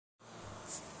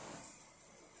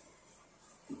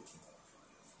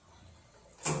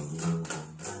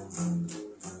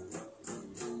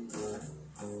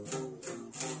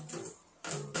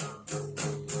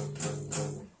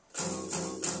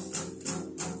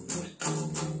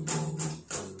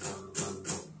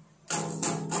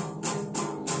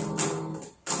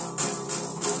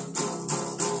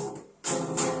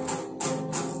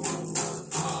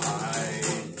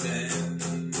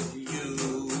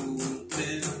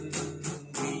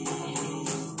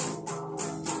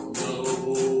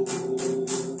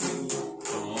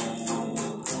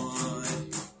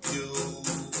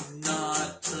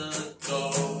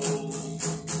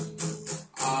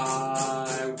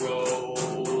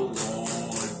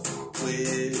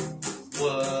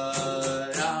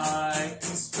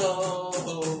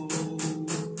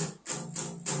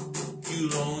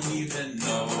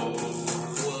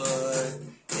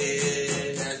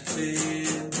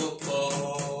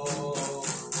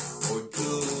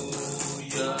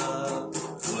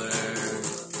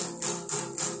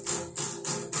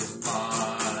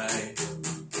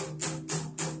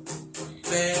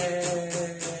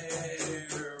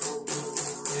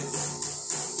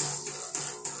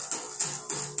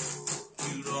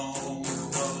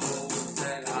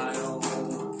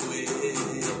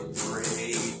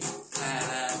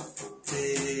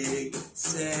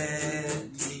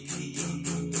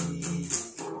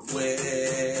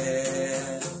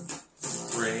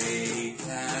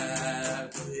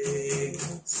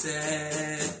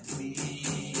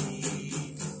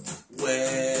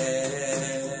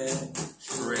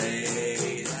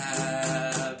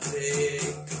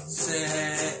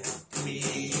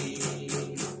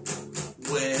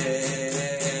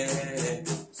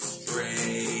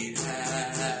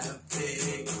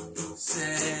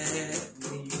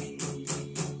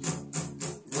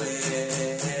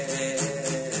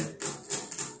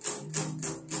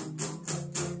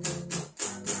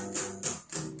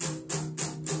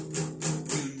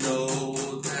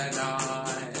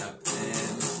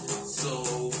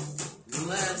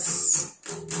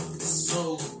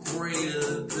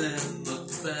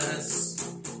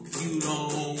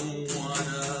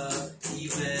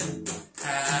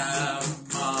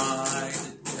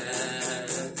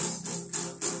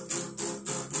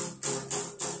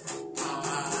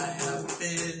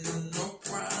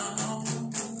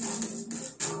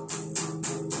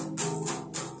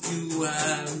you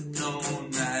have known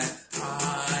that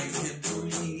I can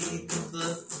breathe the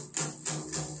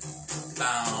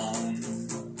bound.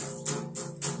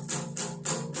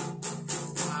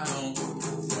 I don't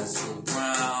mess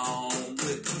around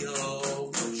with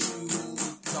what you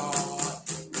thought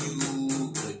you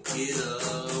could get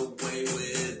away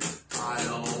with. I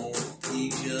don't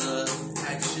need you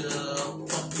at your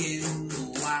fucking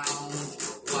lounge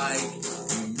like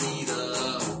you need a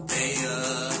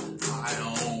mayor. I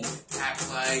don't act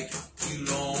like you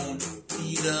don't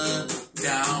need a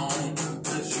down,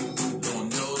 'cause you don't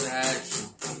know that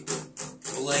you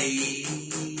blade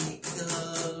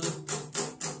up.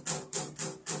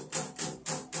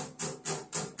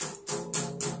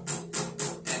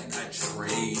 And I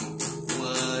trade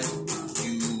what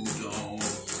you don't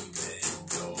even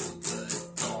know the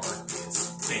darkest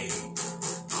thing.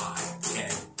 I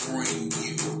can bring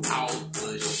you out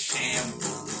the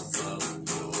shambles of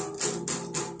your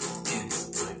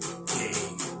instant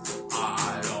game. I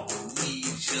don't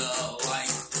need you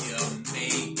like your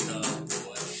makeup,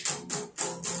 what you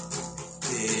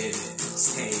didn't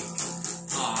take.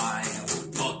 I am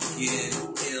fucking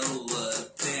iller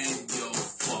than your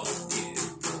fucking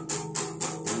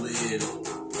little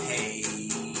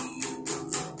pain.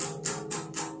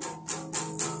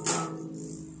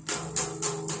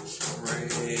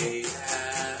 Straight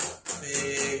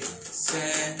habit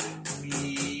set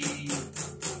me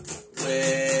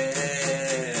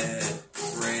where.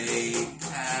 Straight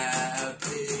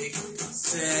habit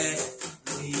set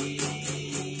me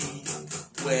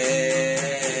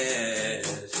where.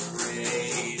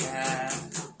 Straight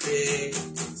habit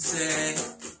set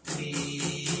me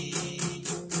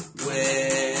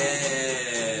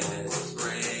where.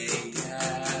 Straight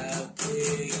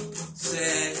habit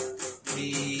set me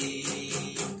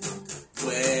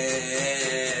where.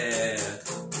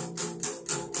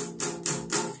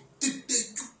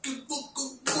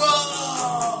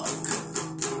 Rock!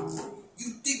 You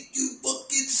think you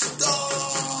fucking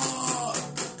star?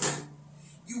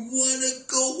 You wanna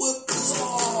go with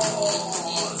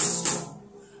applause?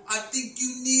 I think you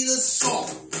need a song.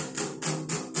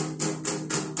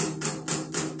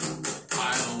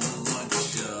 I don't want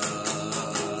you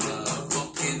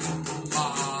fucking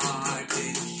my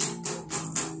bitch.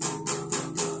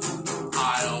 I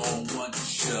don't want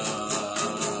you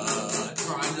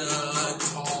trying to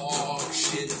talk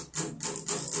shit.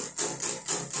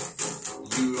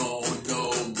 You don't know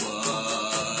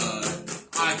what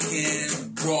I can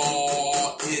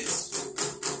raw it.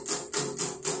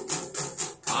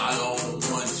 I don't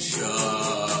want you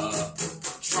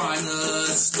trying to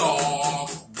stalk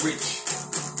rich.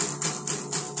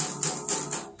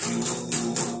 You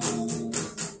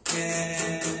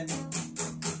can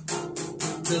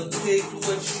depict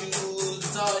what you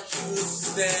thought you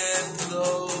stand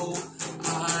though.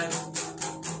 I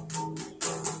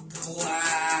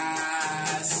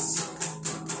glass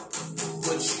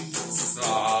what you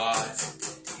thought.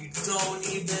 You don't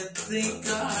even think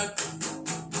I'm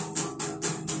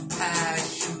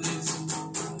passionate.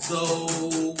 So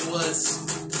what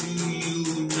do you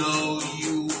know?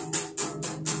 You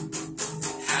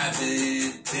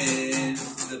haven't been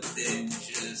the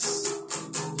benches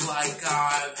like I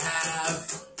have.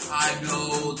 I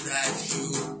know that you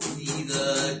need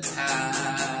a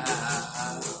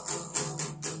tap.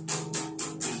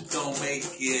 Just don't make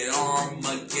it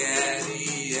Armageddon.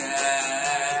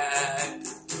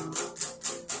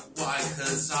 Why?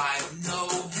 'Cause I know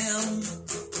him.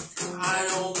 I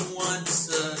don't want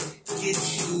to get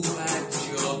you at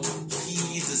your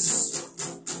key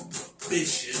suspicion.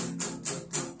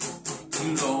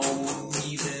 You don't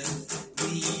even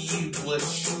need what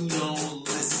you don't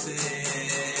listen.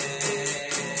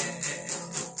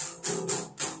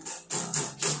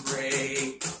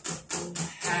 Straight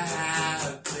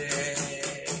habit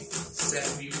set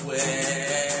me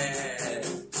where.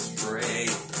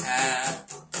 Straight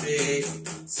habit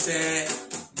set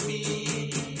me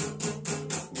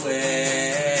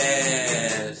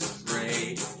where.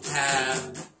 Straight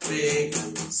habit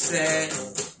set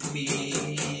me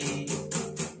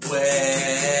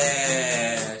where.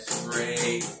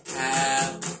 Straight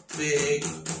habit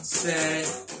set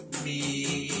me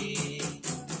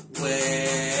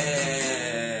where.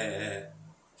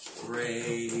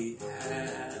 Straight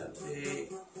habit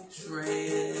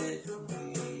straight me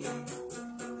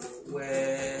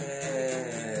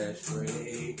where.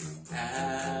 Straight habit